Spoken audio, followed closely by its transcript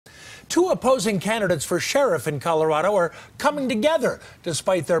Two opposing candidates for sheriff in Colorado are coming together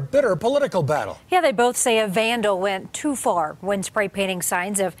despite their bitter political battle. Yeah, they both say a vandal went too far when spray painting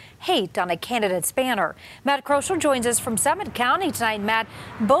signs of hate on a candidate's banner. Matt Kroschel joins us from Summit County tonight. Matt,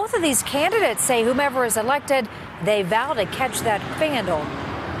 both of these candidates say whomever is elected, they vow to catch that vandal.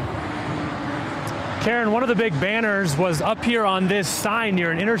 Karen, one of the big banners was up here on this sign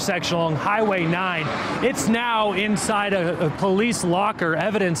near an intersection along Highway 9. It's now inside a police locker,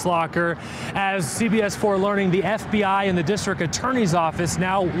 evidence locker, as CBS 4 learning the FBI and the district attorney's office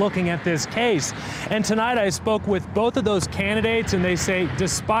now looking at this case. And tonight I spoke with both of those candidates, and they say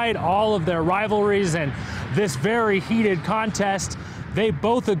despite all of their rivalries and this very heated contest, they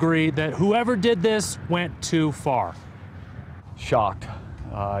both agree that whoever did this went too far. Shocked.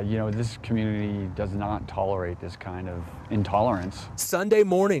 This community does not tolerate this kind of intolerance. Sunday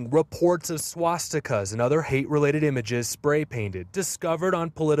morning, reports of swastikas and other hate-related images spray painted, discovered on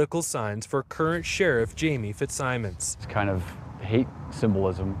political signs for current Sheriff Jamie Fitzsimons. It's kind of hate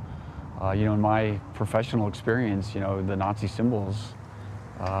symbolism. In my professional experience, the Nazi symbols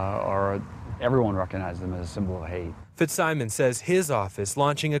everyone recognizes them as a symbol of hate. Fitzsimons says his office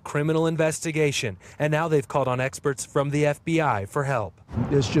launching a criminal investigation, and now they've called on experts from the FBI for help.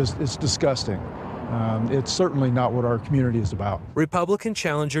 It's disgusting. It's certainly not what our community is about. Republican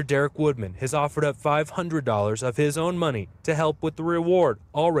challenger Derek Woodman has offered up $500 of his own money to help with the reward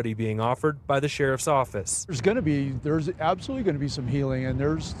already being offered by the sheriff's office. There's absolutely going to be some healing, and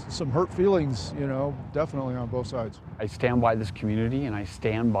there's some hurt feelings, definitely on both sides. I stand by this community, and I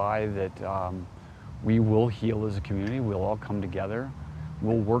stand by that we will heal as a community. We'll all come together.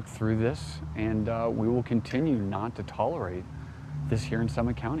 We'll work through this, and we will continue not to tolerate this here in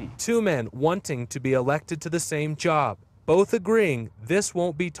Summit County. Two men wanting to be elected to the same job, both agreeing this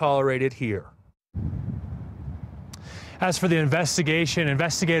won't be tolerated here. As for the investigation,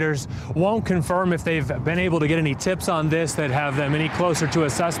 investigators won't confirm if they've been able to get any tips on this that have them any closer to a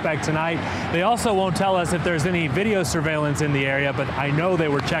suspect tonight. They also won't tell us if there's any video surveillance in the area, but I know they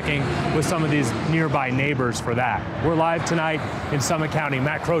were checking with some of these nearby neighbors for that. We're live tonight in Summit County.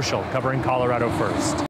 Matt Kroschel covering Colorado First.